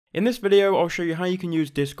In this video, I'll show you how you can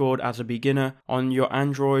use Discord as a beginner on your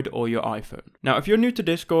Android or your iPhone. Now, if you're new to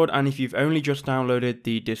Discord and if you've only just downloaded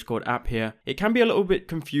the Discord app here, it can be a little bit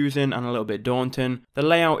confusing and a little bit daunting. The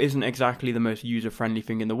layout isn't exactly the most user-friendly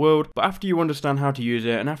thing in the world, but after you understand how to use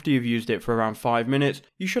it and after you've used it for around 5 minutes,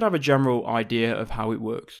 you should have a general idea of how it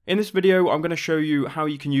works. In this video, I'm going to show you how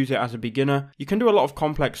you can use it as a beginner. You can do a lot of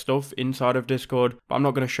complex stuff inside of Discord, but I'm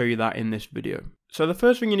not going to show you that in this video. So the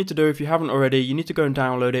first thing you need to do, if you haven't already, you need to go and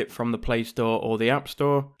download it from the Play Store or the App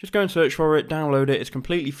Store. Just go and search for it, download it, it's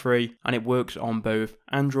completely free, and it works on both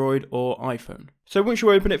Android or iPhone. So once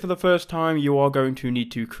you open it for the first time, you are going to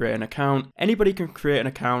need to create an account. Anybody can create an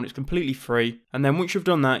account, it's completely free, and then once you've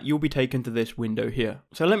done that, you'll be taken to this window here.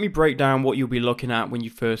 So let me break down what you'll be looking at when you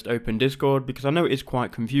first open Discord, because I know it is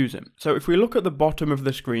quite confusing. So if we look at the bottom of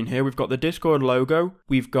the screen here, we've got the Discord logo,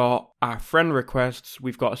 we've got our friend requests,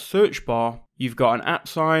 we've got a search bar, you've got an @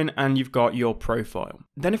 sign, and you've got your profile.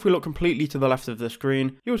 Then if we look completely to the left of the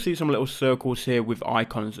screen, you'll see some little circles here with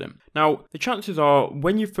icons in. Now, the chances are,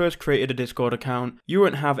 when you first created a Discord account, you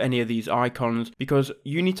won't have any of these icons because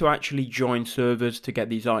you need to actually join servers to get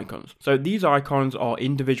these icons. So these icons are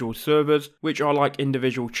individual servers, which are like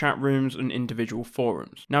individual chat rooms and individual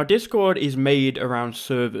forums. Now, Discord is made around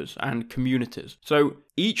servers and communities. So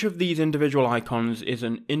each of these individual icons is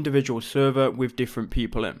an individual server with different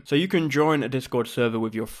people in. So you can join a Discord server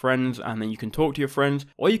with your friends and then you can talk to your friends,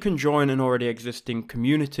 or you can join an already existing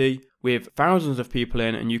community with thousands of people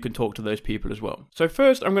in and you can talk to those people as well. So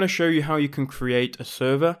first I'm going to show you how you can create a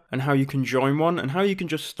server and how you can join one and how you can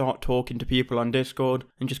just start talking to people on Discord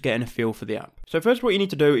and just getting a feel for the app. So first what you need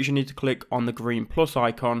to do is you need to click on the green plus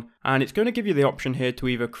icon and it's going to give you the option here to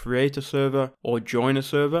either create a server or join a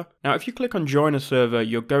server. Now if you click on join a server,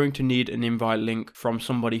 you're going to need an invite link from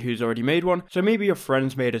somebody who's already made one. So maybe your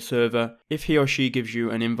friend's made a server. If he or she gives you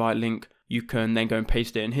an invite link, you can then go and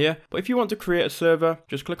paste it in here. But if you want to create a server,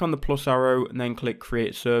 just click on the plus arrow and then click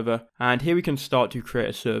create server. And here we can start to create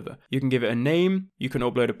a server. You can give it a name, you can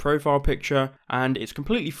upload a profile picture, and it's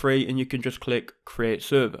completely free and you can just click create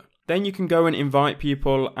server. Then you can go and invite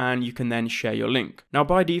people and you can then share your link. Now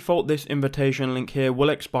by default, this invitation link here will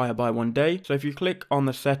expire by 1 day. So if you click on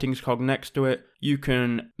the settings cog next to it, you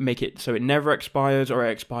can make it so it never expires or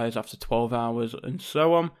it expires after 12 hours and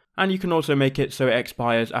so on. And you can also make it so it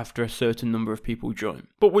expires after a certain number of people join.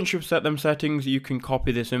 But once you've set them settings, you can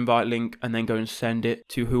copy this invite link and then go and send it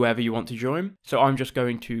to whoever you want to join. So I'm just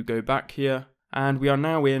going to go back here and we are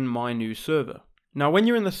now in my new server. Now when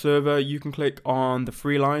you're in the server, you can click on the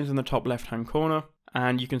 3 lines in the top left hand corner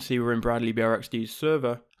and you can see we're in Bradley BRXD's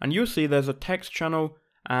server and you'll see there's a text channel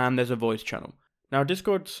and there's a voice channel. Now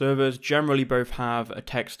Discord servers generally both have a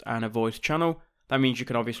text and a voice channel. That means you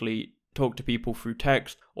can obviously talk to people through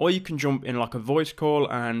text, or you can jump in like a voice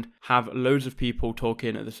call and have loads of people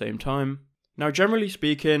talking at the same time. Now generally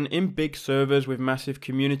speaking, in big servers with massive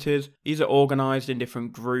communities, these are organized in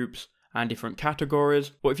different groups and different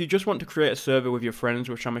categories. But if you just want to create a server with your friends,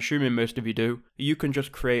 which I'm assuming most of you do, you can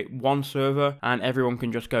just create one server and everyone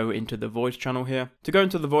can just go into the voice channel here. To go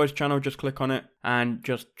into the voice channel, just click on it and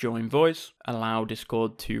just join voice, allow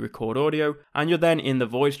Discord to record audio, and you're then in the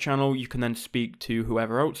voice channel. You can then speak to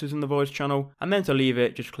whoever else is in the voice channel, and then to leave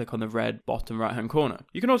it, just click on the red bottom right hand corner.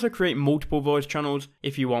 You can also create multiple voice channels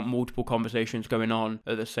if you want multiple conversations going on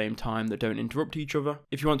at the same time that don't interrupt each other.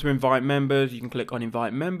 If you want to invite members, you can click on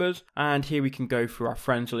invite members, and here we can go through our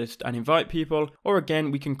friends list and invite people, or again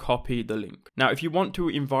we can copy the link. Now if you want to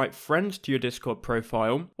invite friends to your Discord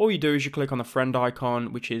profile, all you do is you click on the friend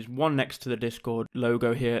icon, which is one next to the Discord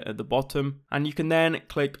logo here at the bottom, and you can then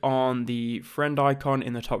click on the friend icon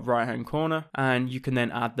in the top right hand corner and you can then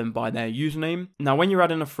add them by their username. Now when you're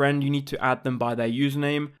adding a friend, you need to add them by their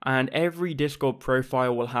username, and every Discord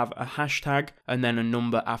profile will have a hashtag and then a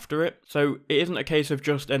number after it. So it isn't a case of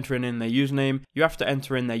just entering in their username, you have to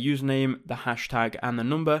enter in their username, the hashtag and the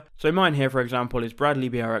number. So mine here for example is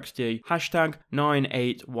BradleyBRXD hashtag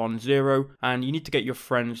 9810, and you need to get your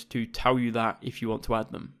friends to tell you that if you want to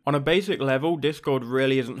add them. On a basic level, Discord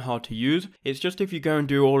really isn't hard to use. It's just if you go and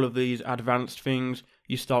do all of these advanced things,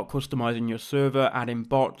 you start customizing your server, adding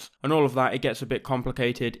bots and all of that, it gets a bit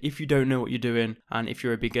complicated if you don't know what you're doing and if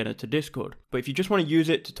you're a beginner to Discord. But if you just want to use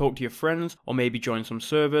it to talk to your friends or maybe join some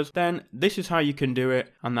servers, then this is how you can do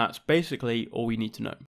it, and that's basically all you need to know.